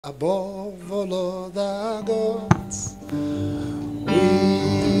Above all other gods,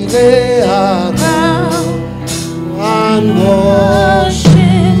 we lay our crown and worship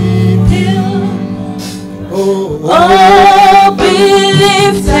you. Oh, be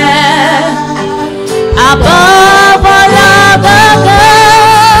lifted above all other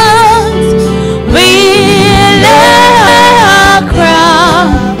gods. We lay our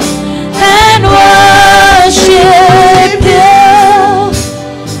crown and worship you.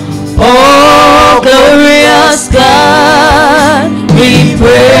 Oh, glorious God, we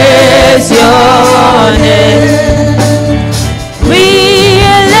praise your name. We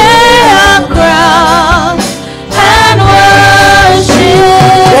lay our crown and worship.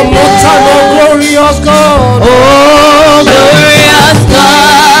 One more time, oh glorious God. Oh, glorious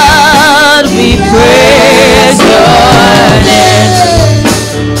God, we praise your name.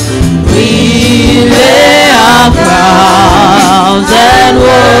 We lay our crowns and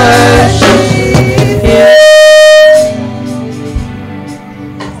worship you.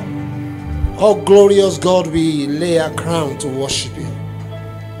 Oh glorious God, we lay our crown to worship you.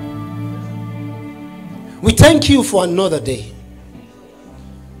 We thank you for another day.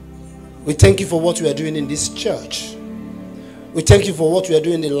 We thank you for what you are doing in this church. We thank you for what you are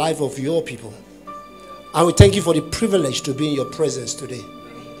doing in the life of your people. And we thank you for the privilege to be in your presence today.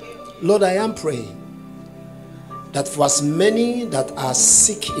 Lord, I am praying that for as many that are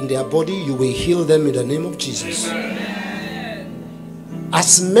sick in their body, you will heal them in the name of Jesus.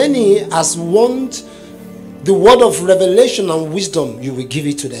 As many as want the word of revelation and wisdom, you will give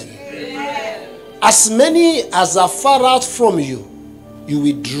it to them. As many as are far out from you, you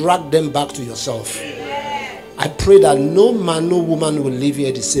will drag them back to yourself. I pray that no man, no woman will leave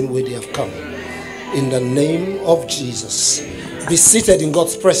here the same way they have come. In the name of Jesus. Be seated in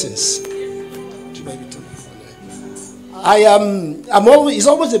God's presence. It's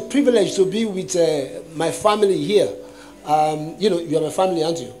always a privilege to be with my family here. You are my family,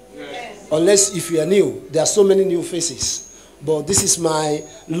 aren't you? Yes. Unless if you are new, there are so many new faces. But this is my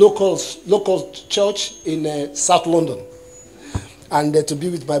local church in South London. And to be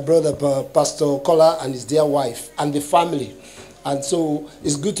with my brother, Pastor Kola, and his dear wife, and the family. And so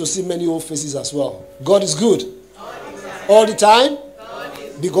it's good to see many old faces as well. God is good. All the time.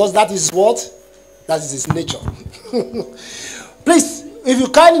 Because that is what? That is his nature. Please, if you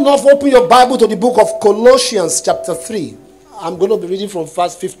kind enough, open your Bible to the book of Colossians chapter 3. I'm going to be reading from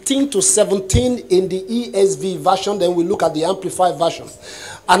verse 15 to 17 in the ESV version. Then we'll look at the Amplified version.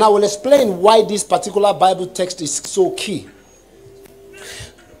 And I will explain why this particular Bible text is so key.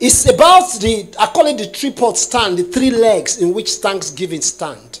 It's about I call it the tripod stand, the three legs in which thanksgiving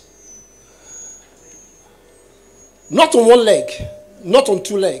stand. Not on one leg, not on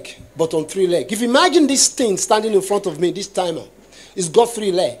two legs, but on three legs. If you imagine this thing standing in front of me, this timer, it's got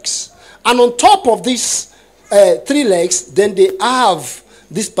three legs. And on top of these three legs, then they have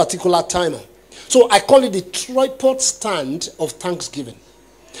this particular timer. So I call it the tripod stand of thanksgiving.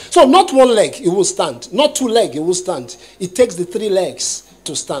 So not one leg, it will stand. Not two legs, it will stand. It takes the three legs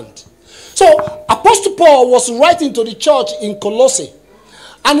to stand. So Apostle Paul was writing to the church in Colossae.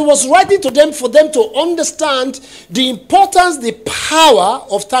 And he was writing to them for them to understand the importance, the power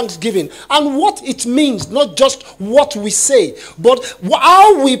of thanksgiving and what it means, not just what we say, but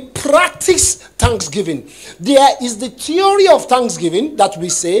how we practice thanksgiving. There is the theory of thanksgiving that we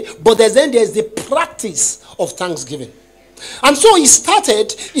say, but there's the practice of thanksgiving. And so he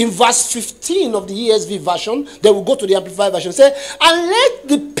started in verse 15 of the ESV version. Then we'll go to the Amplified version. Say, and let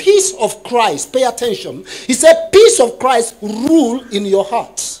the peace of Christ, pay attention. He said, peace of Christ rule in your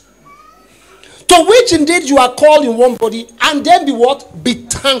hearts. To which indeed you are called in one body. And then be what? Be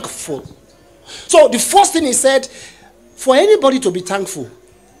thankful. So the first thing he said, for anybody to be thankful,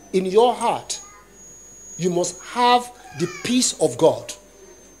 in your heart, you must have the peace of God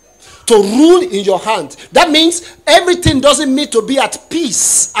to rule in your hand. That means everything doesn't need to be at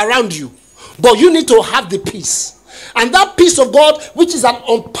peace around you, but you need to have the peace. And that peace of God, which is an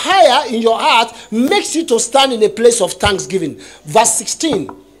umpire in your heart, makes you to stand in a place of thanksgiving. Verse 16,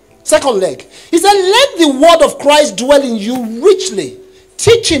 second leg. He said, let the word of Christ dwell in you richly,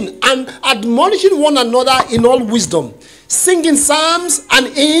 teaching and admonishing one another in all wisdom, singing psalms and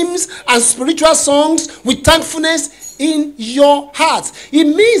hymns and spiritual songs with thankfulness in your hearts. It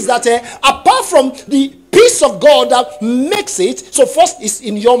means that apart from the peace of God that makes it, so first it's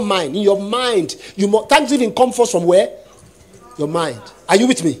in your mind. In your mind, thanksgiving comes first from where? Your mind. Are you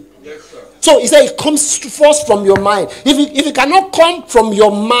with me? Yes, sir. So he said it comes first from your mind. If it cannot come from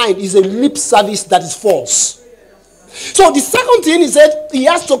your mind, it's a lip service that is false. So the second thing he said, he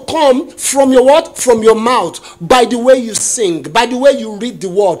has to come from your what? from your mouth, by the way you sing, by the way you read the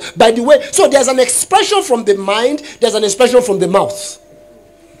word, by the way. So there's an expression from the mind, there's an expression from the mouth.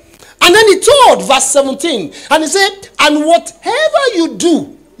 And then he told, verse 17, and he said, and whatever you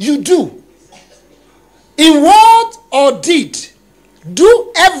do in word or deed,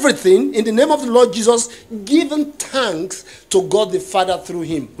 do everything in the name of the Lord Jesus, giving thanks to God the Father through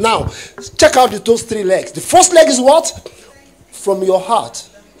him. Now, check out those three legs. The first leg is what? From your heart.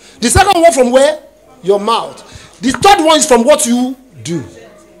 The second one from where? Your mouth. The third one is from what you do.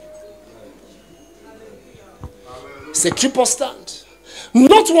 It's a triple stand.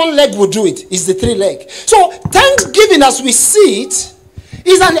 Not one leg will do it. It's the three leg. So thanksgiving, as we see it,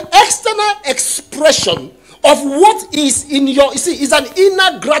 is an external expression of what is in your, you see, it's an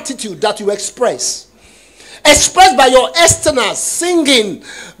inner gratitude that you express. Expressed by your external singing.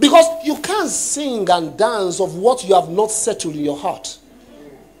 Because you can't sing and dance of what you have not settled in your heart.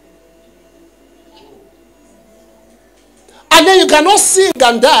 And then you cannot sing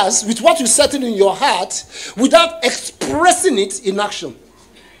and dance with what you settled in your heart without expressing it in action.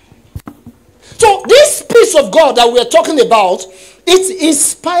 So this peace of God that we are talking about, it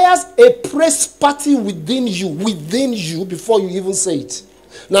inspires a praise party within you before you even say it.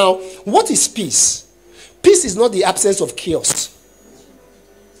 Now, what is peace? Peace is not the absence of chaos.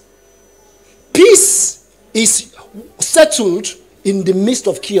 Peace is settled in the midst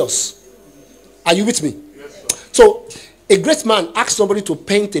of chaos. Are you with me? Yes, so, a great man asked somebody to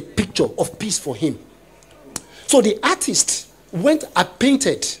paint a picture of peace for him. So the artist went and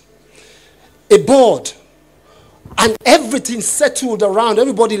painted a board, and everything settled around.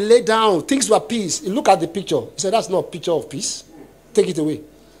 Everybody lay down. Things were peace. He looked at the picture. He said, that's not a picture of peace. Take it away.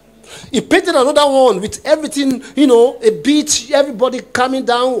 He painted another one with everything, a beach, everybody coming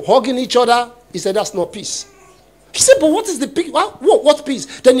down, hugging each other. He said, that's not peace. He said, but what is the picture? What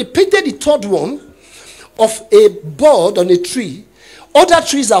peace? Then he painted the third one of a bird on a tree. Other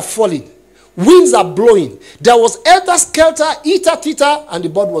trees are falling. Winds are blowing. There was elter skelter, eater teeter, and the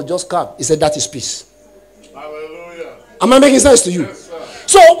bird was just calm. He said, that is peace. Hallelujah. Am I making sense to you? Yes, sir.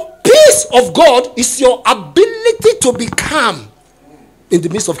 So, peace of God is your ability to be calm in the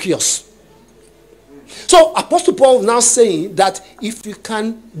midst of chaos. So, Apostle Paul is now saying that if you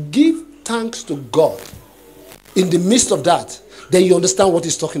can give thanks to God in the midst of that, then you understand what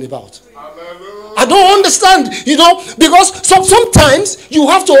he's talking about. I don't understand, because sometimes you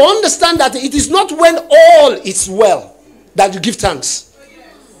have to understand that it is not when all is well that you give thanks.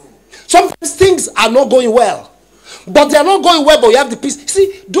 Sometimes things are not going well, but they are not going well, but you have the peace.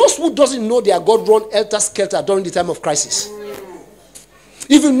 See, those who doesn't know their God run helter-skelter during the time of crisis.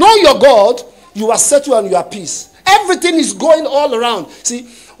 If you know your God, you are settled and you are peace. Everything is going all around. See,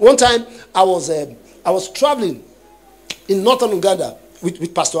 one time I was traveling in northern Uganda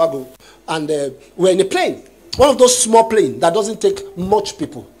with Pastor Ago. And we're in a plane. One of those small planes that doesn't take much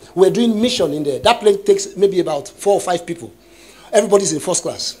people. We're doing mission in there. That plane takes maybe about 4 or 5 people. Everybody's in first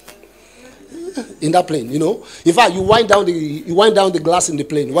class. In that plane, In fact, you wind down the glass in the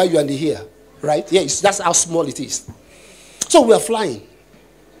plane while you're in the air. Right? Yes, that's how small it is. So we are flying.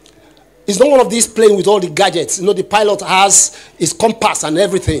 It's not one of these planes with all the gadgets. The pilot has his compass and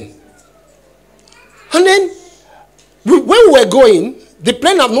everything. And then, when we were going, the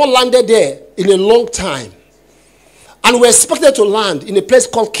plane have not landed there in a long time. And we're expected to land in a place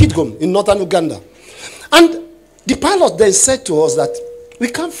called Kidgum in northern Uganda. And the pilot then said to us that we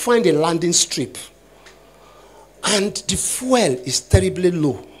can't find a landing strip. And the fuel is terribly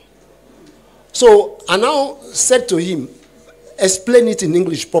low. So I now said to him, explain it in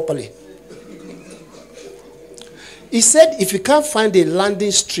English properly. He said, if you can't find a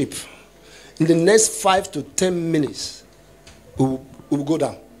landing strip in the next 5 to 10 minutes, we'll go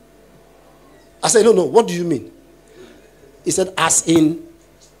down. I said, no, what do you mean? He said, as in,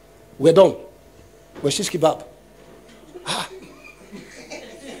 we're done. We're shish kebab.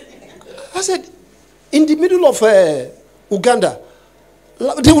 I said, in the middle of Uganda,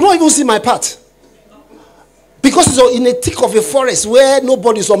 they will not even see my part. Because it's in a thick of a forest where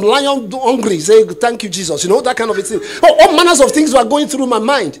nobody, some lion hungry, say, thank you, Jesus. That kind of a thing. All manners of things were going through my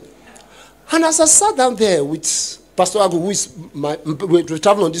mind. And as I sat down there with Pastor Agu, who is we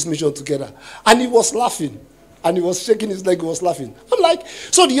traveled on this mission together, and he was laughing, and he was shaking his leg, he was laughing. I'm like,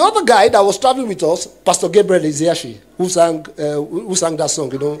 so the other guy that was traveling with us, Pastor Gabriel Ezeashi, who sang that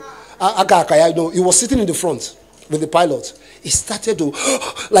song, he was sitting in the front with the pilot. He started to,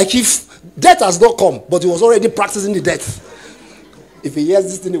 like if death has not come, but he was already practicing the death. If he hears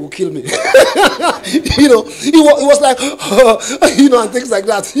this thing, he will kill me. He was like, and things like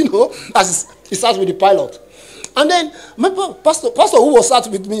that, as he starts with the pilot. And then my pastor who was sat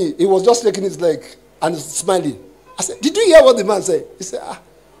with me, he was just shaking his leg and smiling. I said, did you hear what the man said? He said,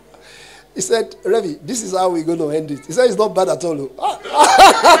 He said, Revi, this is how we're going to end it. He said, it's not bad at all.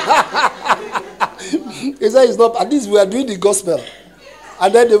 He said, it's not, at least we are doing the gospel.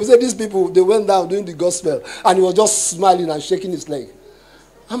 And then they would say, these people, they went down doing the gospel. And he was just smiling and shaking his leg.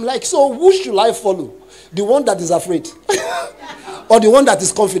 I'm like, so who should I follow? The one that is afraid? Or the one that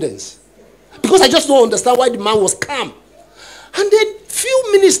is confident? Because I just don't understand why the man was calm. And then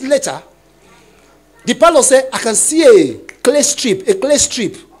few minutes later, the pastor said, I can see a clay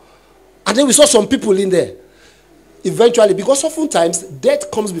strip. And then we saw some people in there. Eventually, because oftentimes, death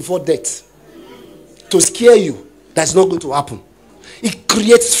comes before death. To scare you, that's not going to happen. It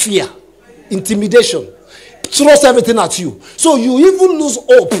creates fear, intimidation, throws everything at you. So you even lose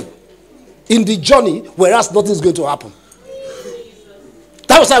hope in the journey, whereas nothing is going to happen.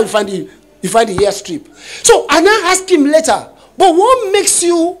 That was how you find the airstrip. So I now asked him later, but what makes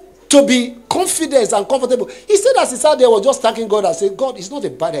you to be confident and comfortable? He said as he sat there, was just thanking God and said, God, it's not a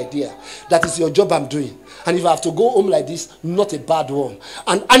bad idea. That is your job I'm doing. And if I have to go home like this, not a bad one.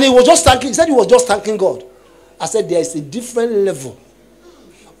 And he was just thanking, he said he was just thanking God. I said there is a different level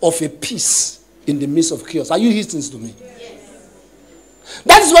of a peace in the midst of chaos. Are you listening to me? Yes.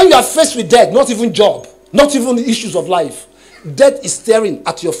 That is when you are faced with death, not even job, not even the issues of life. Death is staring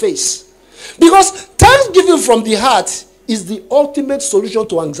at your face. Because thanksgiving from the heart is the ultimate solution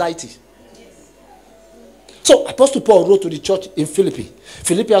to anxiety. So Apostle Paul wrote to the church in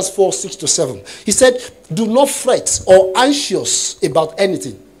Philippians 4, 6-7. He said, do not fret or anxious about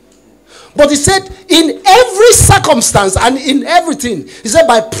anything. But he said, in every circumstance and in everything, he said,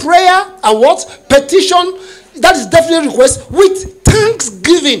 by prayer and what? Petition, that is definitely request, with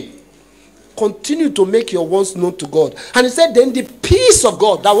thanksgiving. Continue to make your wants known to God. And he said, then the peace of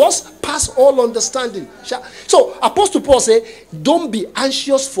God that was past all understanding. So Apostle Paul said, don't be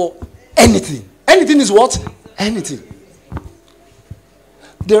anxious for anything. Anything is what? Anything.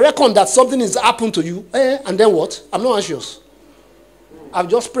 They reckon that something is happened to you, and then what? I'm not anxious. I've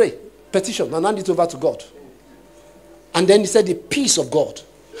just prayed, petition, and hand it over to God. And then he said, the peace of God.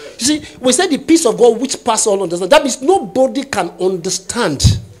 You see, we said the peace of God which passes all understanding. That means nobody can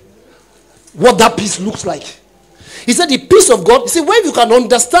understand what that peace looks like. He said the peace of God. You see, when you can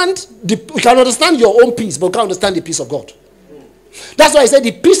understand, you can understand your own peace, but you can't understand the peace of God. That's why I said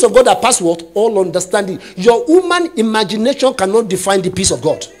the peace of God that passes what? All understanding. Your human imagination cannot define the peace of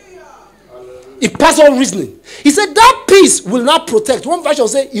God. It passes all reasoning. He said that peace will not protect. One version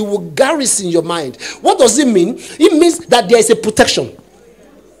say it will garrison your mind. What does it mean? It means that there is a protection.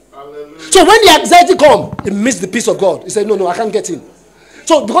 Hallelujah. So when the anxiety comes, it means the peace of God. He said, no, I can't get in.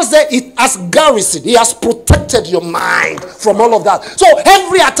 So because there it has garrisoned, he has protected your mind from all of that. So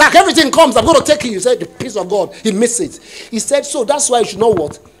every attack, everything comes, I'm going to take it. You said the peace of God, he missed it. He said, so that's why you should not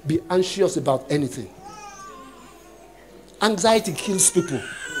what? Be anxious about anything. Anxiety kills people.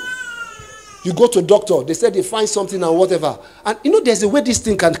 You go to a doctor, they said they find something and whatever. And you know there's a way this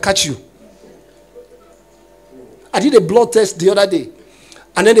thing can catch you. I did a blood test the other day.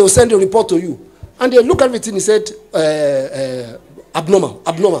 And then they will send a report to you. And they look at everything, he said, abnormal.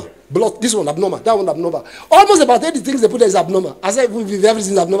 Blood, this one abnormal, that one abnormal. Almost about 80 things they put there is abnormal. I said, if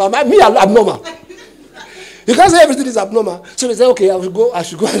everything is abnormal, me I'm abnormal. You can't say everything is abnormal. So they say, okay, I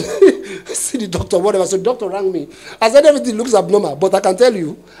should go and see the doctor, whatever. So the doctor rang me. I said, everything looks abnormal, but I can tell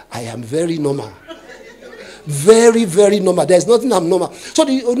you, I am very normal. Very, very normal. There's nothing abnormal. So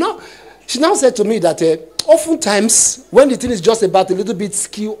she now said to me that oftentimes, when the thing is just about a little bit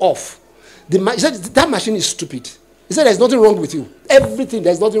skew off, she said, that machine is stupid. He said, there's nothing wrong with you. Everything,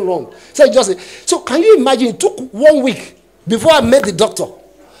 there's nothing wrong. So can you imagine, it took 1 week before I met the doctor.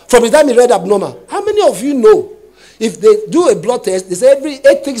 From the time he read abnormal. How many of you know, if they do a blood test, they say every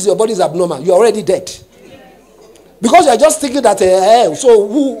 8 things your body is abnormal, you're already dead. Because you're just thinking that,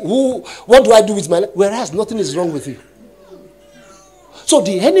 so what do I do with my life? Whereas nothing is wrong with you. So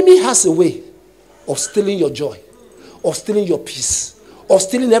the enemy has a way of stealing your joy, of stealing your peace, of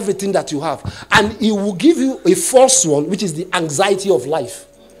stealing everything that you have. And he will give you a false one, which is the anxiety of life.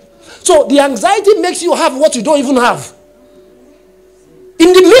 So the anxiety makes you have what you don't even have.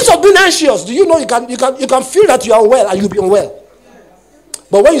 In the midst of being anxious, do you know you can feel that you are unwell and you'll be unwell.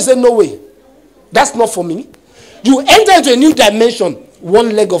 But when you say, no way, that's not for me, you enter into a new dimension,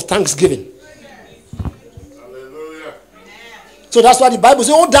 one leg of thanksgiving. Hallelujah. So that's why the Bible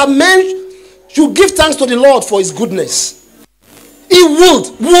says, that man should give thanks to the Lord for his goodness. He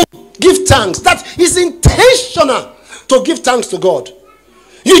would give thanks. That is intentional to give thanks to God.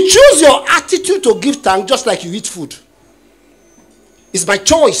 You choose your attitude to give thanks just like you eat food. It's my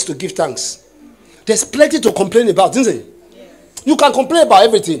choice to give thanks. There's plenty to complain about, isn't it? You can complain about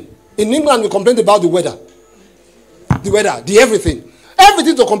everything. In England, we complain about the weather. The everything.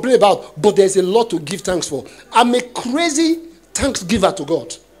 Everything to complain about, but there's a lot to give thanks for. I'm a crazy thanksgiver to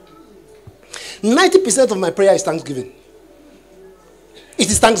God. 90% of my prayer is thanksgiving. It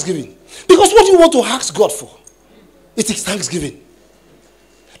is thanksgiving. Because what you want to ask God for, it is thanksgiving.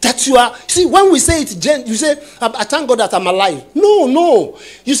 That you are, see, when we say it, you say, I thank God that I'm alive. No.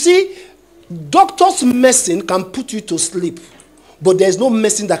 You see, doctor's medicine can put you to sleep, but there's no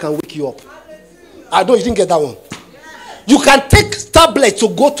medicine that can wake you up. I know you didn't get that one. You can take tablets to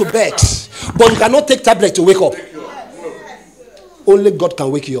go to bed, but you cannot take tablets to wake up. Only God can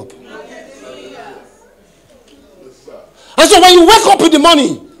wake you up. And so when you wake up in the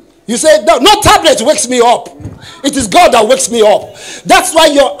morning, you say, no tablet wakes me up. It is God that wakes me up. That's why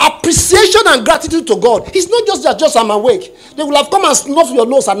your appreciation and gratitude to God is not just that just I'm awake. They will have come and snuff your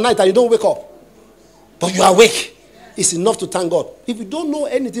nose at night and you don't wake up. But you are awake. It's enough to thank God. If you don't know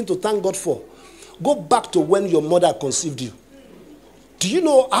anything to thank God for, go back to when your mother conceived you. Do you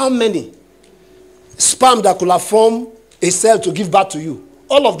know how many sperm that could have formed a cell to give birth to you?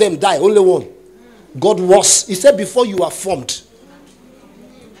 All of them die, only one. God was. He said, before you were formed,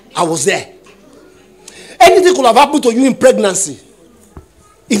 I was there. Anything could have happened to you in pregnancy.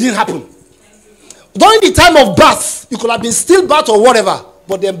 It didn't happen. During the time of birth, you could have been stillbirth or whatever,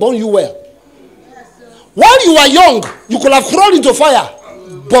 but they born you well. While you were young, you could have crawled into fire,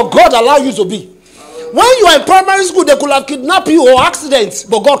 but God allowed you to be. When you were in primary school, they could have kidnapped you or accidents,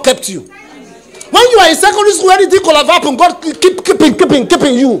 but God kept you. When you were in secondary school, anything could have happened. God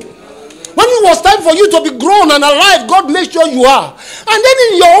keeping you. When it was time for you to be grown and alive, God made sure you are. And then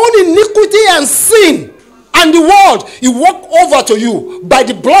in your own iniquity and sin and the world, He walked over to you by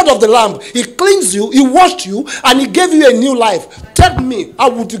the blood of the Lamb. He cleansed you, He washed you, and He gave you a new life. Tell me, how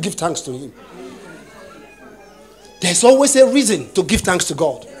would you give thanks to Him? There's always a reason to give thanks to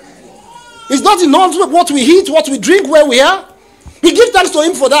God. It's not enough what we eat, what we drink, where we are. We give thanks to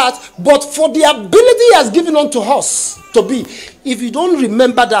Him for that, but for the ability He has given unto us to be. If you don't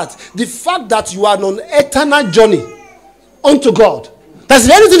remember that, the fact that you are on an eternal journey unto God, that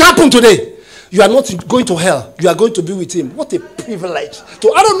if anything happened today, you are not going to hell. You are going to be with Him. What a privilege.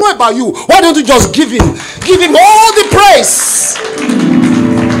 So I don't know about you. Why don't you just give Him all the praise?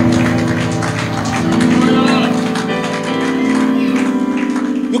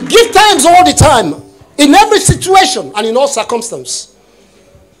 You give thanks all the time. In every situation and in all circumstances.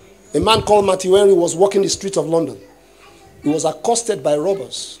 A man called Matthew Henry was walking the streets of London. He was accosted by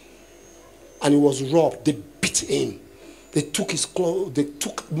robbers. And he was robbed. They beat him. They took his clothes. They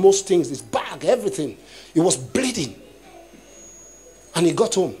took most things. His bag, everything. He was bleeding. And he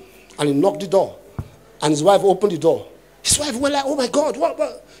got home. And he knocked the door. And his wife opened the door. His wife went like, oh my God.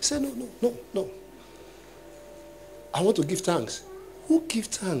 What? He said, no. I want to give thanks. Who gives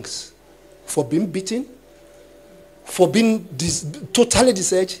thanks? For being beaten? For being totally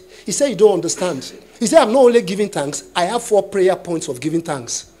disedged? He said, you don't understand. He said, I'm not only giving thanks, I have 4 prayer points of giving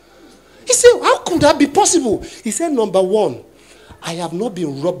thanks. He said, how could that be possible? He said, number 1, I have not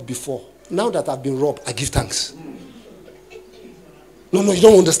been robbed before. Now that I've been robbed, I give thanks. No, you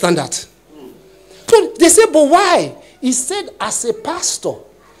don't understand that. So they said, but why? He said, as a pastor,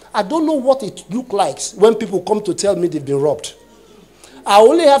 I don't know what it looks like when people come to tell me they've been robbed. I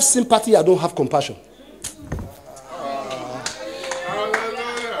only have sympathy, I don't have compassion.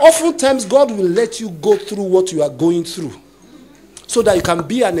 Oftentimes, God will let you go through what you are going through so that you can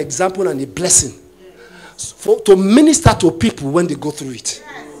be an example and a blessing to minister to people when they go through it.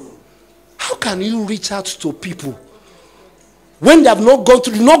 How can you reach out to people when they have not gone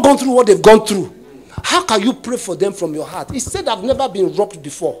through what they've gone through? How can you pray for them from your heart? He said, I've never been robbed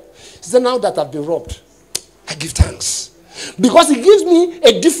before. He said, now that I've been robbed, I give thanks. Because it gives me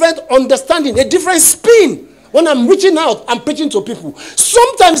a different understanding, a different spin. When I'm reaching out and preaching to people.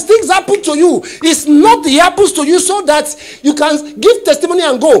 Sometimes things happen to you. It's not it happens to you so that you can give testimony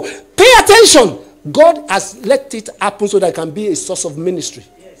and go. Pay attention. God has let it happen so that it can be a source of ministry.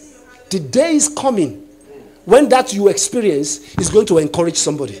 Yes. The day is coming when that you experience is going to encourage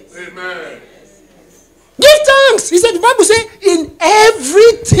somebody. Amen. Give thanks. He said, the Bible says, in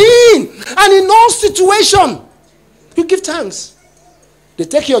everything and in all situations, you give thanks. They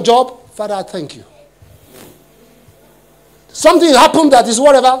take your job. Father, I thank you. Something happened that is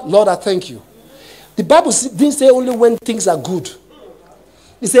whatever. Lord, I thank you. The Bible didn't say only when things are good.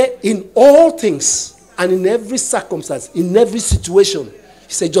 It said in all things and in every circumstance, in every situation.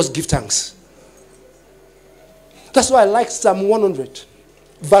 He said just give thanks. That's why I like Psalm 100,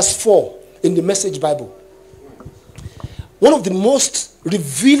 verse 4 in the Message Bible. One of the most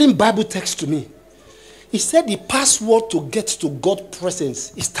revealing Bible texts to me He said the password to get to God's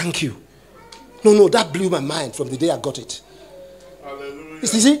presence is thank you. No, that blew my mind from the day I got it. Hallelujah. You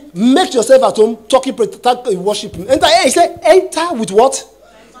see, make yourself at home, talking, worship him. Enter, he said, enter with what?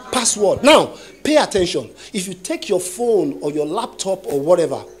 Password. Now, pay attention. If you take your phone or your laptop or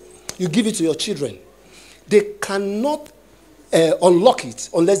whatever, you give it to your children, they cannot unlock it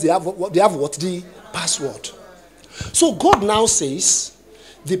unless they have what? The password. So God now says,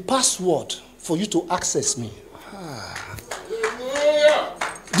 the password for you to access me.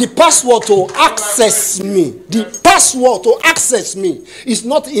 The password to access me. The password to access me is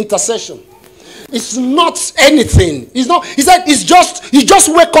not intercession. It's not anything. It's not. He said it's just, you just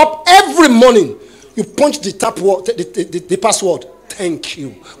wake up every morning. You punch the tap word, the password. Thank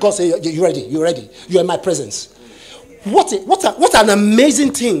you. God said, you're ready. You're ready. You're in my presence. What an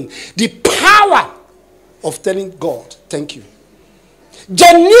amazing thing. The power of telling God, thank you.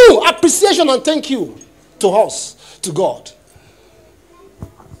 Genuine appreciation and thank you to us, to God.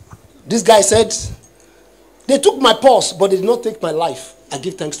 This guy said, they took my purse, but they did not take my life. I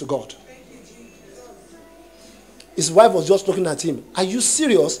give thanks to God. His wife was just looking at him. Are you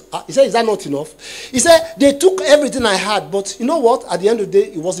serious? He said, is that not enough? He said, they took everything I had, but you know what? At the end of the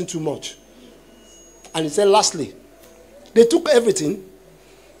day, it wasn't too much. And he said, lastly, they took everything.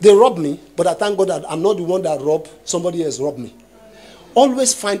 They robbed me, but I thank God that I'm not the one that robbed. Somebody else robbed me.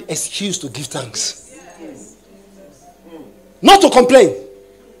 Always find excuse to give thanks. Not to complain.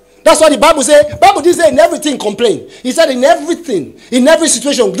 That's what the Bible says. Bible didn't say in everything complain. He said in everything, in every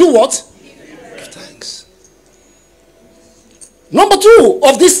situation, do what? Give thanks. Number 2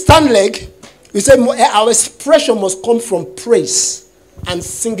 of this stand leg, we said our expression must come from praise and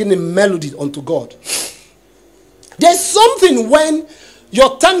singing a melody unto God. There's something when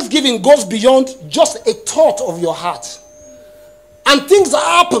your thanksgiving goes beyond just a thought of your heart. And things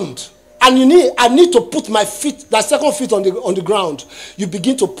happened. And I need to put my feet, that second feet on the ground. You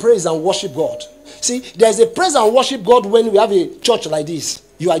begin to praise and worship God. See, there's a praise and worship God when we have a church like this.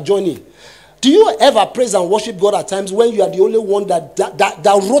 You are joining. Do you ever praise and worship God at times when you are the only one that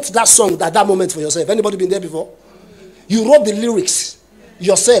wrote that song at that moment for yourself? Anybody been there before? You wrote the lyrics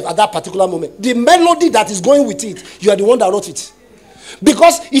yourself at that particular moment. The melody that is going with it, you are the one that wrote it.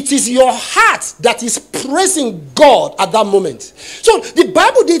 Because it is your heart that is praising God at that moment. So the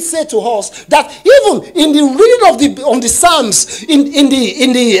Bible did say to us that even in the reading of the Psalms, in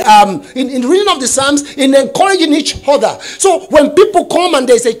the reading of the Psalms, in encouraging each other. So when people come and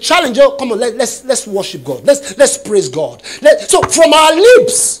there's a challenge, oh, come on, let's worship God. Let's praise God. So from our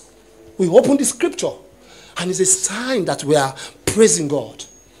lips, we open the scripture, and it's a sign that we are praising God.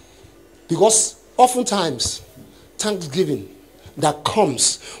 Because oftentimes, thanksgiving that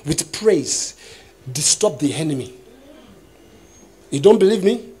comes with praise disturb the enemy. You don't believe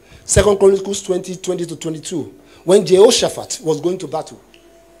me? 2 Chronicles 20-20-22. When Jehoshaphat was going to battle,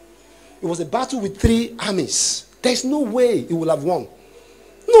 it was a battle with 3 armies. There's no way he would have won.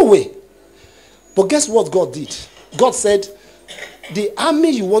 No way. But guess what God did? God said, the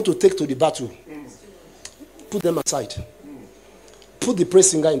army you want to take to the battle, put them aside. Put the praise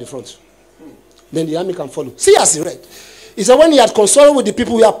singer in the front. Then the army can follow. See as he read. He said when he had consulted with the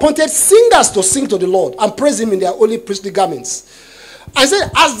people, he appointed singers to sing to the Lord and praise him in their holy priestly garments. And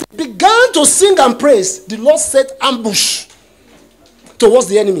said, as they began to sing and praise, the Lord set ambush towards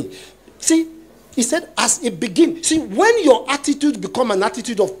the enemy. See, he said, as it begins. See, when your attitude becomes an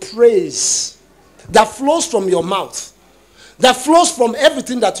attitude of praise that flows from your mouth, that flows from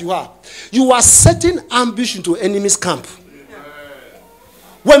everything that you are setting ambush into enemy's camp.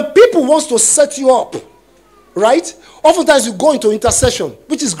 When people want to set you up, right? Oftentimes you go into intercession,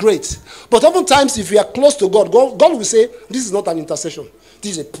 which is great. But oftentimes if you are close to God, God will say, this is not an intercession.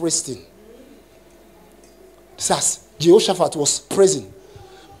 This is a praise thing. As Jehoshaphat was praising.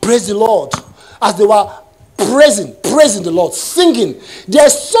 Praise the Lord. As they were praising the Lord, singing.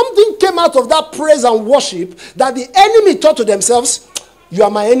 There's something came out of that praise and worship that the enemy thought to themselves, you are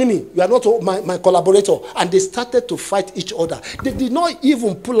my enemy. You are not my collaborator. And they started to fight each other. They did not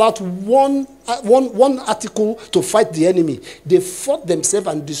even pull out one article to fight the enemy. They fought themselves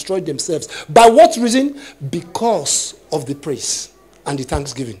and destroyed themselves. By what reason? Because of the praise and the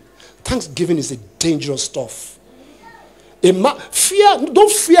thanksgiving. Thanksgiving is a dangerous stuff.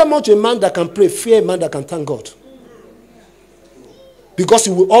 Don't fear much a man that can pray. Fear a man that can thank God. Because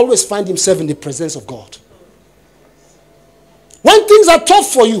he will always find himself in the presence of God. When things are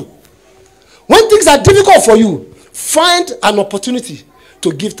tough for you, when things are difficult for you, find an opportunity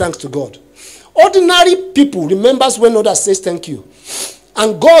to give thanks to God. Ordinary people remembers when others says thank you.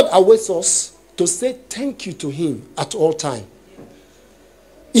 And God awaits us to say thank you to him at all time.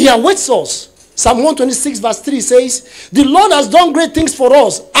 He awaits us Psalm 126 verse 3 says, the Lord has done great things for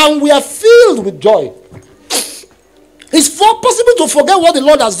us, and we are filled with joy. It's possible to forget what the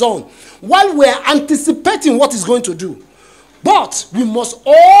Lord has done while we are anticipating what he's going to do. But we must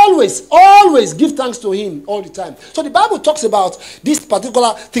always, always give thanks to him all the time. So the Bible talks about these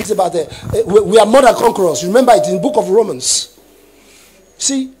particular things about we are more than conquerors. Remember it in the book of Romans.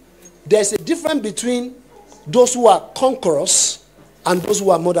 See, there's a difference between those who are conquerors and those who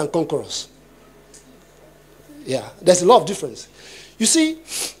are more than conquerors. Yeah, there's a lot of difference. You see,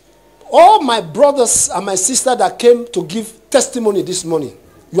 all my brothers and my sister that came to give testimony this morning,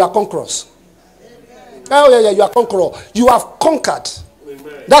 you are conquerors. Oh, yeah, you are conqueror. You have conquered.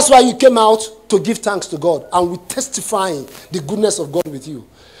 Amen. That's why you came out to give thanks to God, and we testifying the goodness of God with you.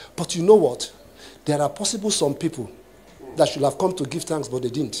 But you know what? There are possible some people that should have come to give thanks, but they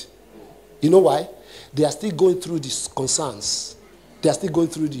didn't. You know why? They are still going through these concerns. They are still going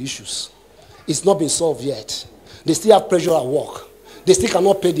through the issues. It's not been solved yet. They still have pressure at work. They still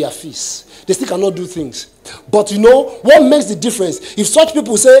cannot pay their fees. They still cannot do things. But you know, what makes the difference? If such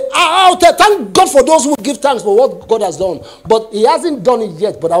people say, thank God for those who give thanks for what God has done. But he hasn't done it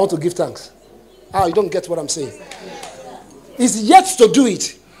yet, but I want to give thanks. You don't get what I'm saying. He's yet to do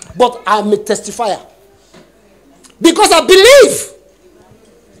it, but I'm a testifier. Because I believe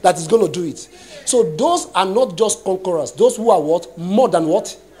that he's going to do it. So those are not just conquerors. Those who are what? More than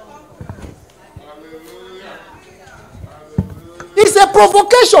what? It's a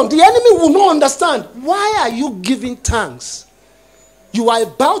provocation. The enemy will not understand. Why are you giving thanks? You are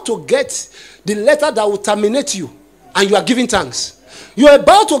about to get the letter that will terminate you, and you are giving thanks. You are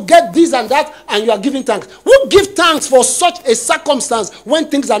about to get this and that, and you are giving thanks. Who give thanks for such a circumstance when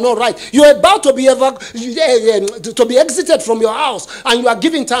things are not right? You are about to be exited from your house, and you are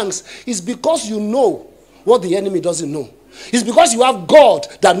giving thanks. It's because you know what the enemy doesn't know. It's because you have God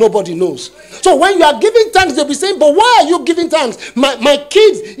that nobody knows. So when you are giving thanks, they'll be saying, but why are you giving thanks? My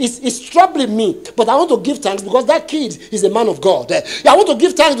kid is troubling me, but I want to give thanks because that kid is a man of God. I want to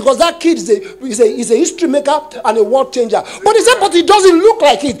give thanks because that kid is a history maker and a world changer. But he said, but it doesn't look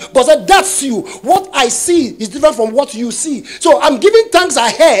like it. But said, that's you. What I see is different from what you see. So I'm giving thanks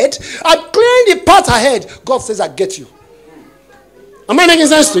ahead. I'm clearing the path ahead. God says, I get you. Am I making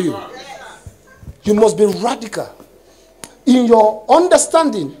sense to you? You must be radical in your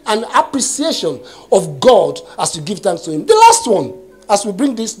understanding and appreciation of God as you give thanks to him. The last one, as we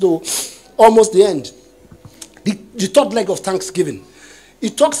bring this to almost the end, the third leg of thanksgiving,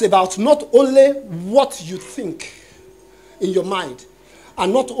 it talks about not only what you think in your mind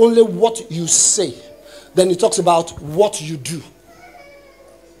and not only what you say, then it talks about what you do.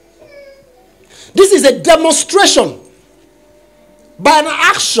 This is a demonstration by an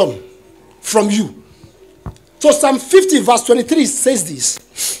action from you. So Psalm 50 verse 23 says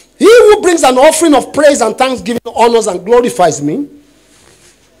this. He who brings an offering of praise and thanksgiving honors and glorifies me.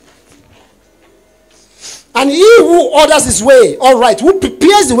 And he who orders his way, all right, who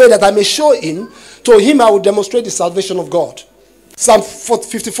prepares the way that I may show him, to him I will demonstrate the salvation of God. Psalm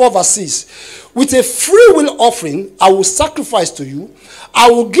 54 verse 6. With a free will offering I will sacrifice to you. I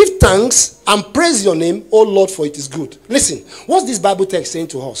will give thanks and praise your name, O Lord, for it is good. Listen, what's this Bible text saying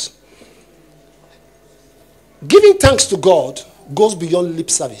to us? Giving thanks to God goes beyond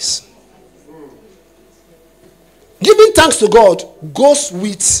lip service. Giving thanks to God goes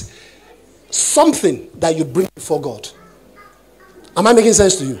with something that you bring before God. Am I making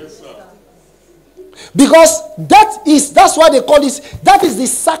sense to you? Yes, sir. Because that's why they call it, that is the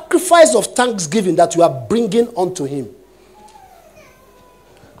sacrifice of thanksgiving that you are bringing unto him.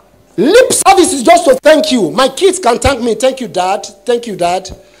 Lip service is just to thank you. My kids can thank me. Thank you, Dad. Thank you, Dad.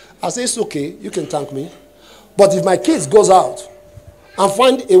 I say, it's okay. You can thank me. But if my kids goes out and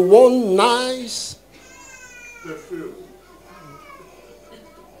find a one nice,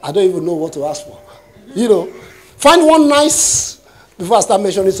 I don't even know what to ask for. You know, find one nice, before I start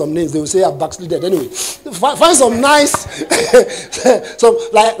mentioning some names, they will say I've backslided. Anyway, find some nice, so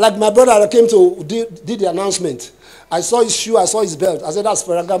like my brother that came to did the announcement. I saw his shoe, I saw his belt. I said, that's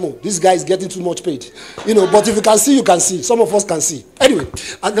Ferragamo. This guy is getting too much paid. You know, but if you can see, you can see. Some of us can see. Anyway,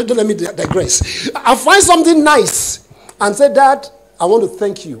 don't let me digress. I find something nice and say, Dad, I want to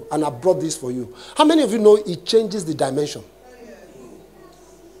thank you, and I brought this for you. How many of you know it changes the dimension?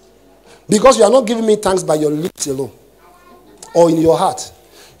 Because you are not giving me thanks by your lips alone or in your heart.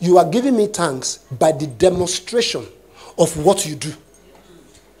 You are giving me thanks by the demonstration of what you do.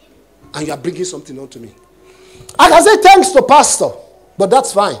 And you are bringing something onto me. I can say thanks to pastor, but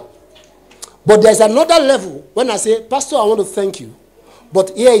that's fine. But there's another level when I say, Pastor, I want to thank you, but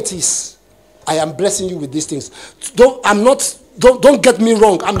here it is. I am blessing you with these things. Don't get me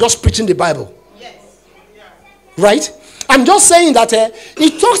wrong. I'm just preaching the Bible. Right? I'm just saying that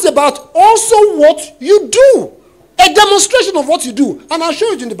it talks about also what you do. A demonstration of what you do. And I'll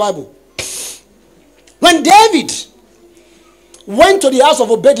show it in the Bible. When David went to the house of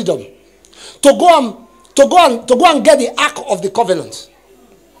Obed-Edom to go and get the Ark of the Covenant,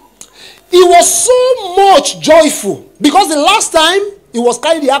 he was so much joyful because the last time he was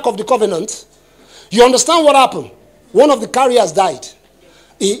carrying the Ark of the Covenant, you understand what happened? One of the carriers died.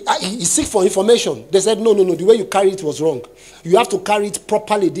 He seek for information. They said, no, the way you carried it was wrong. You have to carry it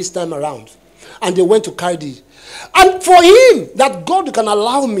properly this time around. And they went to carry it. And for him, that God can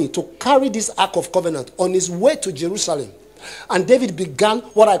allow me to carry this Ark of Covenant on his way to Jerusalem. And David began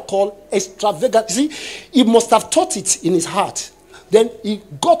what I call extravagant. See, he must have taught it in his heart. Then he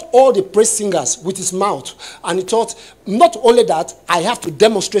got all the praise singers with his mouth. And he thought, not only that, I have to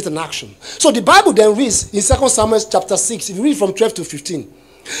demonstrate an action. So the Bible then reads in 2 Samuel chapter 6, if you read from 12 to 15.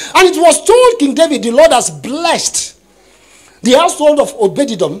 And it was told King David, the Lord has blessed the household of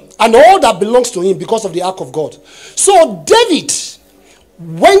Obed-Edom and all that belongs to him because of the ark of God. So David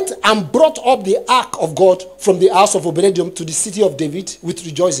went and brought up the ark of God from the house of Obed-Edom to the city of David with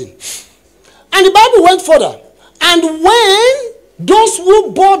rejoicing. And the Bible went further. And when those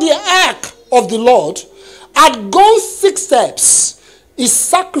who bore the ark of the Lord had gone 6 steps, he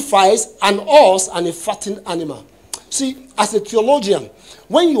sacrificed an horse and a fattened animal. See, as a theologian,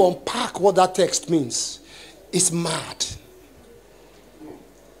 when you unpack what that text means, it's mad.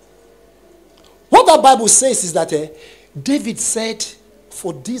 What that Bible says is that David said,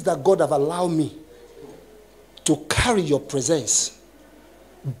 for this that God have allowed me to carry your presence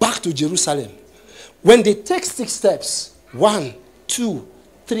back to Jerusalem. When they take 6 steps, 1, 2,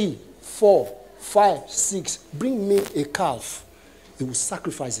 3, 4, 5, 6, bring me a calf. He will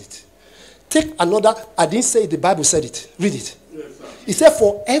sacrifice it. Take another, I didn't say it, the Bible said it. Read it. Yes, sir. He said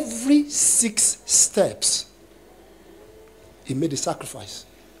for every 6 steps, he made a sacrifice.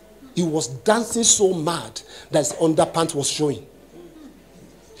 He was dancing so mad that his underpants was showing.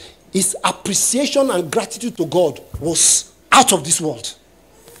 His appreciation and gratitude to God was out of this world.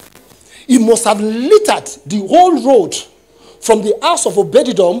 He must have littered the whole road from the house of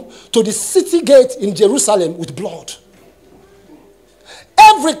Obed-Edom to the city gate in Jerusalem with blood.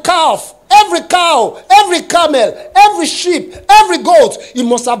 Every calf, every cow, every camel, every sheep, every goat, he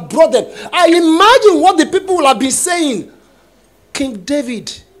must have brought them. I imagine what the people will have been saying. King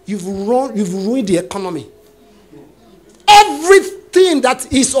David, you've ruined the economy. Everything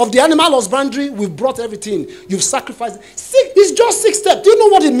that is of the animal husbandry, we've brought everything. You've sacrificed. It's just 6 steps. Do you know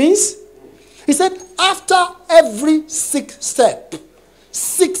what it means? He said, after every 6 steps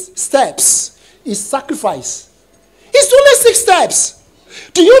is sacrifice. It's only 6 steps.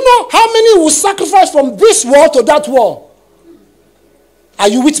 Do you know how many will sacrifice from this wall to that wall? Are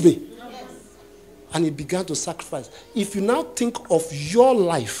you with me? Yes. And he began to sacrifice. If you now think of your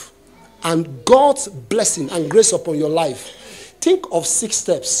life and God's blessing and grace upon your life, think of 6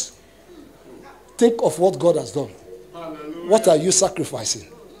 steps. Think of what God has done. Hallelujah. What are you sacrificing?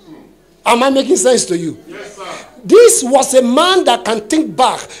 Am I making sense to you? Yes, sir. This was a man that can think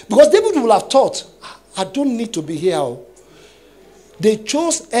back. Because David would have thought, I don't need to be here. They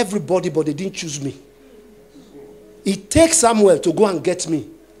chose everybody, but they didn't choose me. It takes Samuel to go and get me.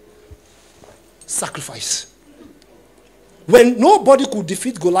 Sacrifice. When nobody could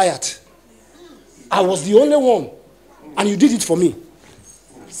defeat Goliath, I was the only one. And you did it for me.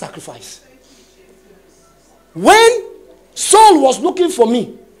 Sacrifice. When Saul was looking for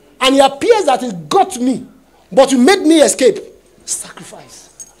me, and it appears that he got me, but you made me escape.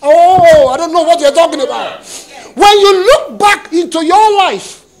 Sacrifice. Oh, I don't know what you're talking about. When you look back into your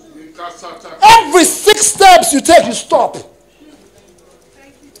life, every 6 steps you take, you stop.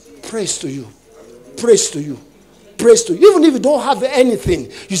 Praise to you. Praise to you. Praise to you. Even if you don't have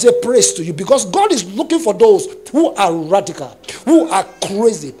anything, you say praise to you. Because God is looking for those who are radical, who are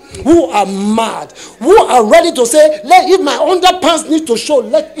crazy, who are mad, who are ready to say, if my underpants need to show,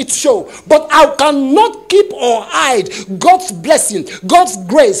 let it show. But I cannot keep or hide God's blessing, God's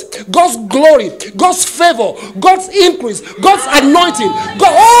grace, God's glory, God's favor, God's increase, God's anointing.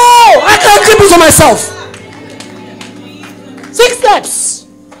 I can't keep it to myself. 6 steps.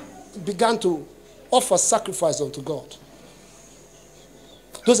 Began to offer sacrifice unto God.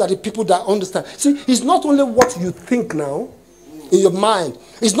 Those are the people that understand. See, it's not only what you think now in your mind.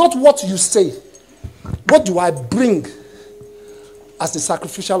 It's not what you say. What do I bring as the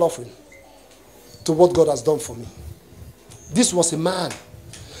sacrificial offering to what God has done for me? This was a man.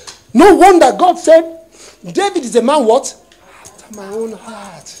 No wonder God said, David is a man what? After my own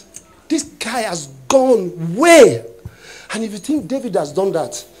heart. This guy has gone way. And if you think David has done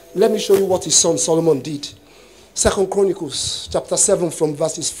that, let me show you what his son Solomon did. 2 Chronicles chapter 7 from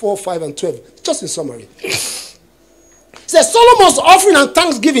verses 4, 5, and 12. Just in summary. It says Solomon's offering and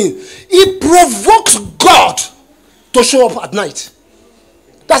thanksgiving, it provokes God to show up at night.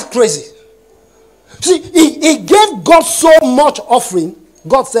 That's crazy. See, he gave God so much offering.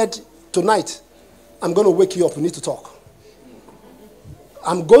 God said, tonight, I'm going to wake you up. We need to talk.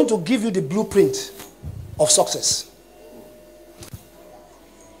 I'm going to give you the blueprint of success.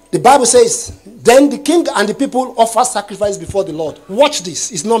 The Bible says, then the king and the people offer sacrifice before the Lord. Watch this.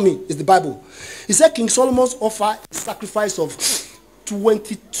 It's not me. It's the Bible. He said King Solomon's offer a sacrifice of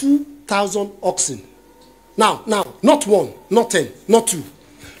 22,000 oxen. Now, not one, not 10, not two.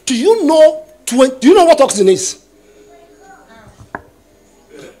 Do you know what oxen is?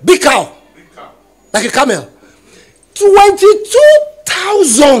 Big cow. Like a camel.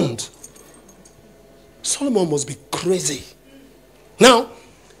 22,000. Solomon must be crazy. Now,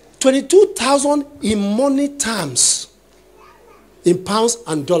 22,000 in money terms, in pounds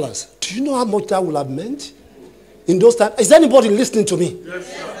and dollars. Do you know how much that would have meant in those times? Is anybody listening to me? Yes,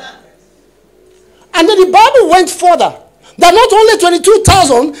 sir. And then the Bible went further. That not only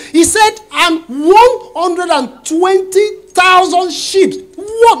 22,000, he said, and 120,000 sheep.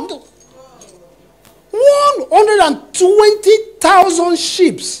 120,000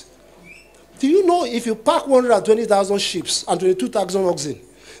 sheep. Do you know if you pack 120,000 sheep and 22,000 oxen,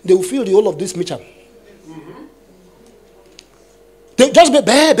 they will fill the whole of this Mitcham? Mm-hmm. They just be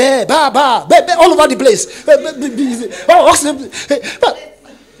all over the place. Oxen.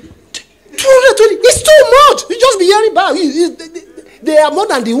 220, it's too much. You just be hearing about. They are more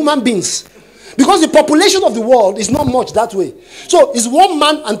than the human beings. Because the population of the world is not much that way. So it's 1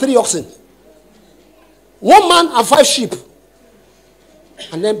 man and 3 oxen. 1 man and 5 sheep.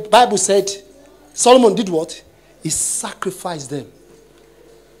 And then the Bible said, Solomon did what? He sacrificed them.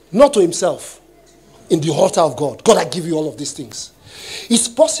 Not to himself. In the altar of God. God, I give you all of these things. It's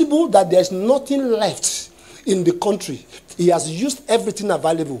possible that there's nothing left in the country. He has used everything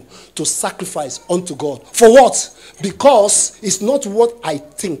available to sacrifice unto God. For what? Because it's not what I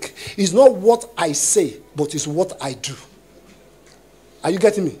think. It's not what I say. But it's what I do. Are you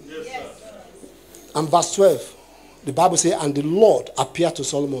getting me? Yes. And verse 12. The Bible says, and the Lord appeared to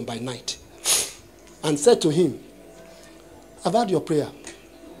Solomon by night. And said to him, I've heard your prayer.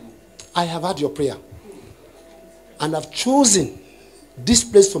 I have heard your prayer. And I've chosen this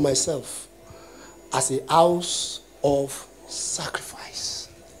place for myself as a house of sacrifice.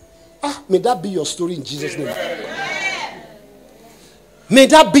 May that be your story in Jesus' name. May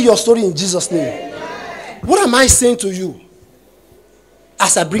that be your story in Jesus' name. What am I saying to you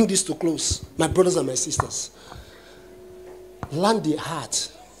as I bring this to close, my brothers and my sisters? Learn the art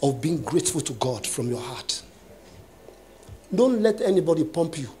of being grateful to God from your heart. Don't let anybody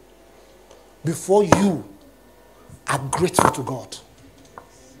pump you before you are grateful to God.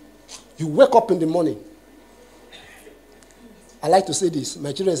 You wake up in the morning. I like to say this.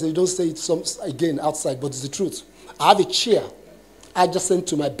 My children say, don't say it again outside, but it's the truth. I have a chair adjacent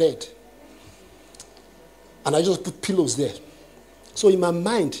to my bed. And I just put pillows there. So in my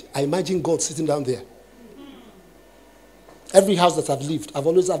mind, I imagine God sitting down there. Every house that I've lived, I've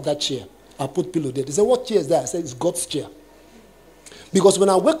always had that chair. I put pillow there. They say, what chair is that? I said, it's God's chair. Because when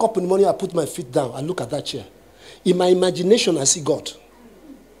I wake up in the morning, I put my feet down. I look at that chair. In my imagination, I see God.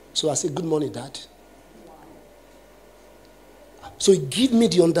 So I say, good morning, Dad. So it gives me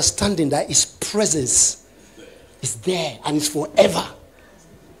the understanding that His presence is there and it's forever.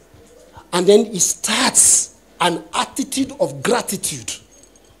 And then it starts an attitude of gratitude,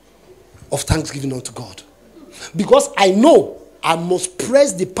 of thanksgiving unto God. Because I know I must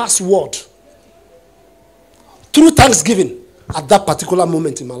press the password through thanksgiving at that particular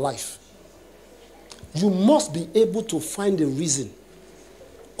moment in my life. You must be able to find a reason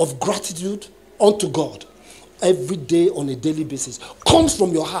of gratitude unto God every day on a daily basis. Comes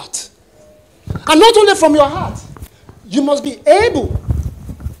from your heart. And not only from your heart, you must be able,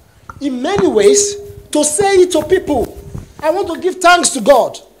 in many ways, to say it to people. I want to give thanks to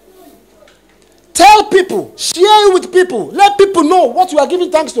God. Tell people, share it with people. Let people know what you are giving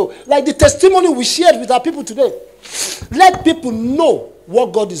thanks to. Like the testimony we shared with our people today. Let people know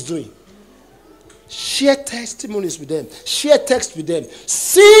what God is doing. Share testimonies with them. Share text with them.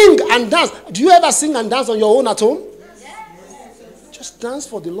 Sing and dance. Do you ever sing and dance on your own at home? Yes. Just dance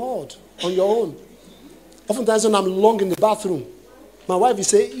for the Lord on your own. Oftentimes when I'm long in the bathroom, my wife will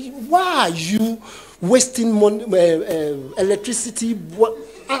say, why are you wasting money, electricity?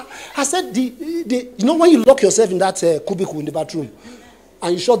 I said, you know when you lock yourself in that cubicle in the bathroom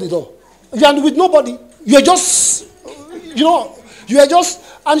and you shut the door, you are with nobody. You are just, you are just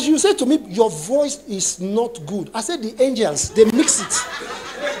And she said to me, your voice is not good. I said, the angels, they mix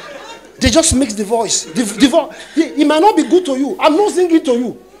it. They just mix the voice. It might not be good to you. I'm not singing to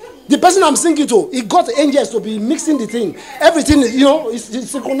you. The person I'm singing to, he got angels to be mixing the thing. Everything, is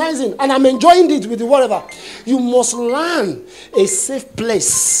synchronizing. And I'm enjoying it with the whatever. You must learn a safe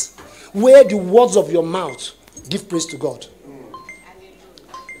place where the words of your mouth give praise to God.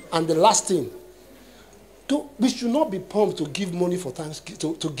 And the last thing, we should not be pumped to give money for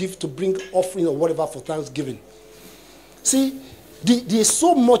Thanksgiving, to bring offering or whatever for Thanksgiving. See, there's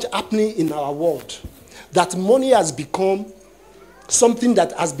so much happening in our world that money has become something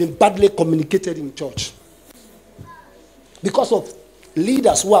that has been badly communicated in church because of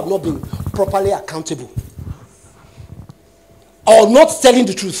leaders who have not been properly accountable or not telling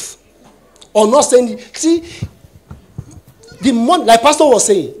the truth or not saying. See, the money, like Pastor was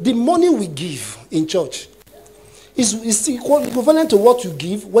saying, the money we give in church is equivalent to what you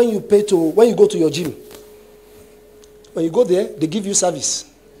give when you go to your gym. When you go there, they give you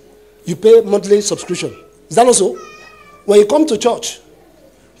service. You pay monthly subscription. Is that not so? When you come to church,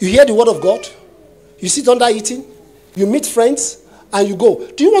 you hear the word of God, you sit under eating, you meet friends, and you go.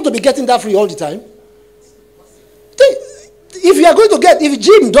 Do you want to be getting that free all the time? If you are going to if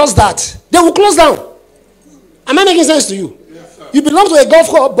gym does that, they will close down. Am I making sense to you? Yes, sir. You belong to a golf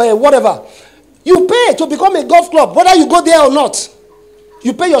club, whatever. You pay to become a golf club, whether you go there or not.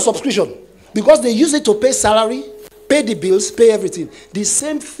 You pay your subscription because they use it to pay salary, pay the bills, pay everything. The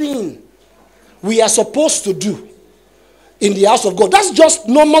same thing we are supposed to do in the house of God. That's just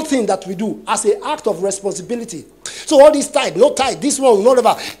normal thing that we do as an act of responsibility. So all this tithe, no tithe, this one,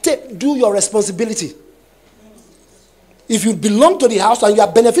 whatever. Do your responsibility. If you belong to the house and you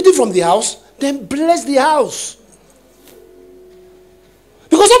are benefiting from the house, then bless the house.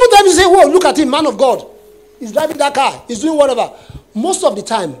 Because sometimes you say, whoa, look at him, man of God. He's driving that car. He's doing whatever. Most of the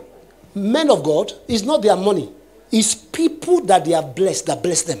time, men of God, it's not their money. It's people that they are blessed that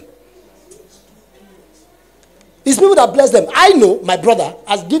bless them. It's people that bless them. I know my brother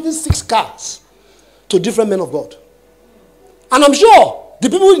has given 6 cars to different men of God. And I'm sure the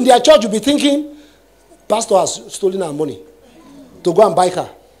people in their church will be thinking, Pastor has stolen our money to go and buy car.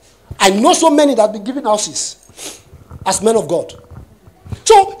 I know so many that have been giving houses as men of God.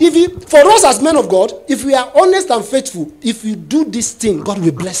 So, for us as men of God, if we are honest and faithful, if you do this thing, God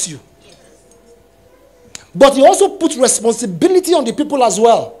will bless you. But he also puts responsibility on the people as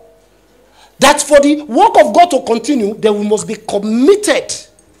well. That for the work of God to continue, then we must be committed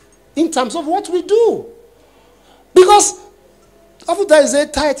in terms of what we do. Because after that is a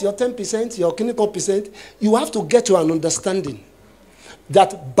tithe, your 10%, your clinical percent, you have to get to an understanding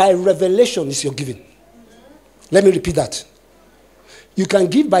that by revelation is your giving. Let me repeat that. You can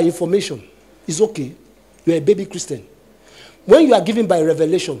give by information. It's okay. You're a baby Christian. When you are giving by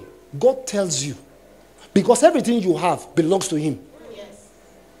revelation, God tells you. Because everything you have belongs to him. Yes.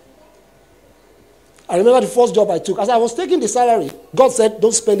 I remember the first job I took. As I was taking the salary, God said,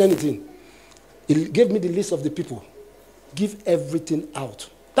 don't spend anything. He gave me the list of the people. Give everything out.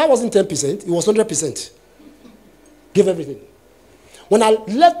 That wasn't 10%. It was 100%. Give everything. When I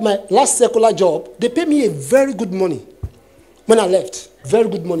left my last secular job, they paid me a very good money. When I left, very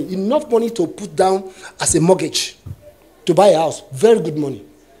good money. Enough money to put down as a mortgage to buy a house. Very good money.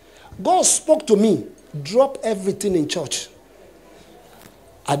 God spoke to me. Drop everything in church.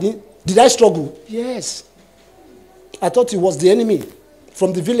 Did I struggle? Yes. I thought it was the enemy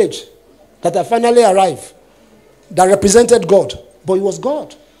from the village that I finally arrived that represented God. But it was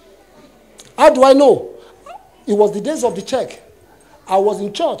God. How do I know? It was the days of the check. I was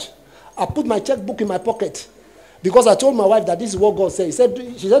in church. I put my checkbook in my pocket because I told my wife that this is what God said.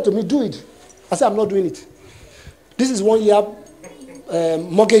 She said to me, do it. I said, I'm not doing it. This is 1 year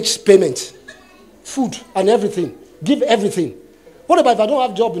mortgage payment. Food and everything. Give everything. What about if I don't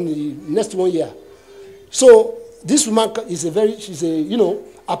have a job in the next 1 year? So this woman is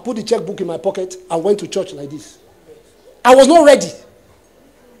I put the checkbook in my pocket and went to church like this. I was not ready.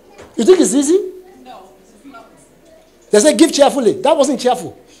 You think it's easy? No, it's not. They say give cheerfully. That wasn't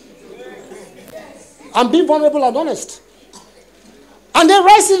cheerful. I'm being vulnerable and honest. And then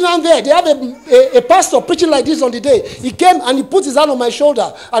right sitting down there, they have a pastor preaching like this on the day. He came and he put his hand on my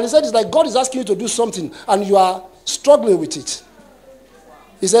shoulder and he said, it's like God is asking you to do something and you are struggling with it.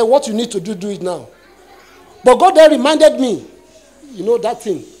 He said, what you need to do it now. But God then reminded me, that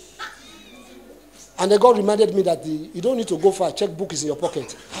thing. And then God reminded me that you don't need to go for a checkbook is in your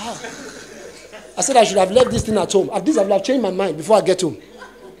pocket. I said I should have left this thing at home. At least I would have changed my mind before I get home.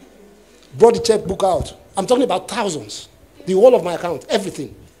 Brought the checkbook out. I'm talking about thousands. The whole of my account,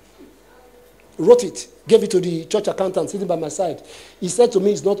 everything. wrote it, gave it to the church accountant sitting by my side. He said to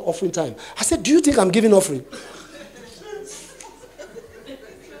me, it's not offering time. I said, do you think I'm giving offering?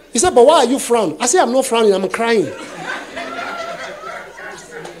 He said, but why are you frowning? I said, I'm not frowning, I'm crying.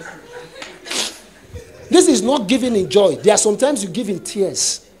 This is not giving in joy. There are sometimes you give in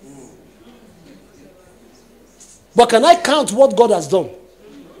tears. But can I count what God has done?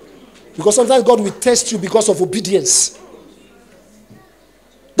 Because sometimes God will test you because of obedience.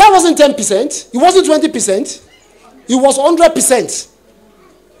 That wasn't 10%. It wasn't 20%. It was 100%.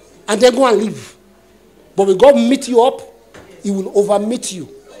 And then go and leave. But when God meet you up, He will overmeet you.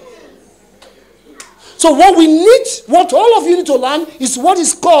 So what we need, what all of you need to learn is what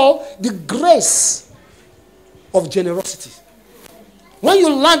is called the grace of generosity. When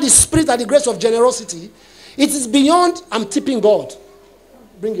you learn the spirit and the grace of generosity, it is beyond, I'm tipping God.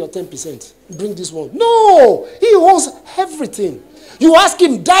 Bring your 10%. Bring this one. No! He owns everything. You ask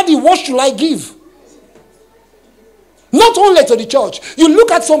him, Daddy, what should I give? Not only to the church. You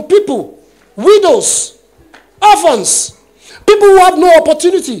look at some people, widows, orphans, people who have no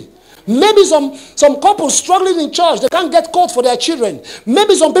opportunity. Maybe some couples struggling in church, they can't get caught for their children.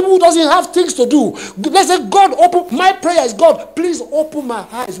 Maybe some people who doesn't have things to do. They say, God, open, my prayer is, God, please open my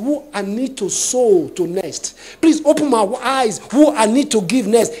eyes who I need to sow to next. Please open my eyes who I need to give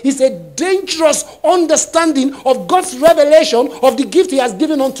next. It's a dangerous understanding of God's revelation of the gift he has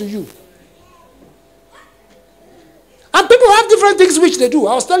given unto you. And people have different things which they do.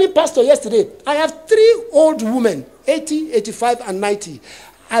 I was telling Pastor yesterday, I have 3 old women, 80, 85, and 90.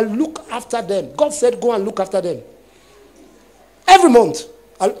 I look after them. God said, go and look after them. Every month.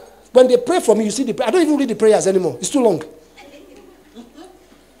 When they pray for me, you see, I don't even read the prayers anymore. It's too long.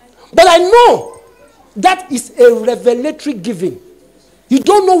 But I know that is a revelatory giving. You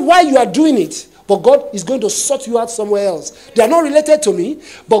don't know why you are doing it, but God is going to sort you out somewhere else. They are not related to me,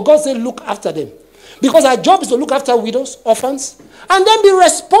 but God said, look after them. Because our job is to look after widows, orphans, and then be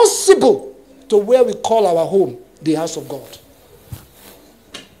responsible to where we call our home, the house of God.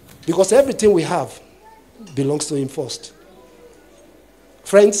 Because everything we have belongs to him first.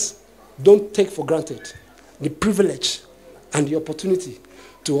 Friends, don't take for granted the privilege and the opportunity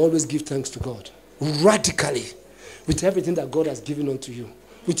to always give thanks to God. Radically. With everything that God has given unto you.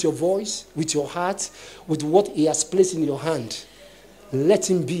 With your voice, with your heart, with what he has placed in your hand. Let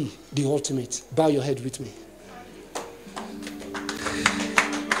him be the ultimate. Bow your head with me.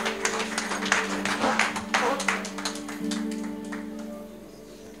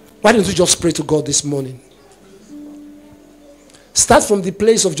 Why don't you just pray to God this morning? Start from the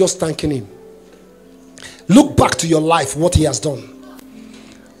place of just thanking him. Look back to your life, what he has done.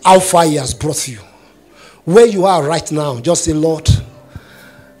 How far he has brought you. Where you are right now, just say, Lord,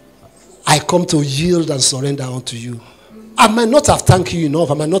 I come to yield and surrender unto you. I might not have thanked you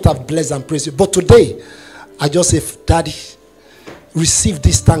enough. I might not have blessed and praised you. But today, I just say, Daddy, receive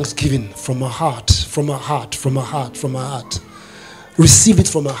this thanksgiving from my heart, from my heart, from my heart, from my heart. Receive it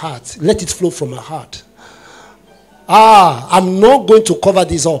from my heart. Let it flow from my heart. I'm not going to cover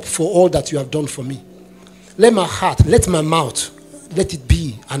this up for all that you have done for me. Let my heart, let my mouth, let it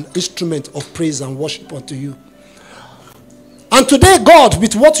be an instrument of praise and worship unto you. And today, God,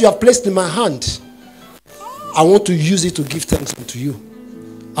 with what you have placed in my hand, I want to use it to give thanks unto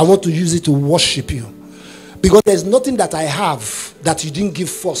you. I want to use it to worship you. Because there's nothing that I have that you didn't give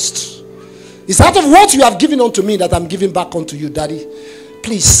first. It's out of what you have given unto me that I'm giving back unto you, Daddy.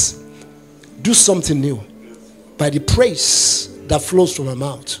 Please, do something new by the praise that flows from my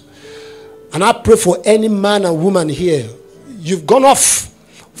mouth. And I pray for any man and woman here. You've gone off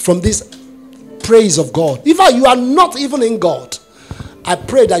from this praise of God. If you are not even in God, I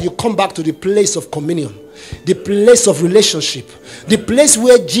pray that you come back to the place of communion, the place of relationship, the place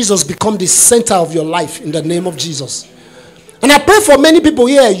where Jesus becomes the center of your life in the name of Jesus. And I pray for many people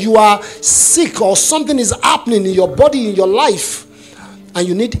here, you are sick or something is happening in your body, in your life, and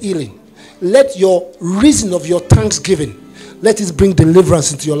you need healing. Let your reason of your thanksgiving, let it bring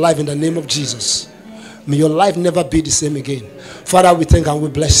deliverance into your life in the name of Jesus. May your life never be the same again. Father, we thank and we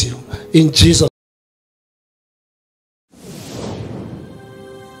bless you. In Jesus'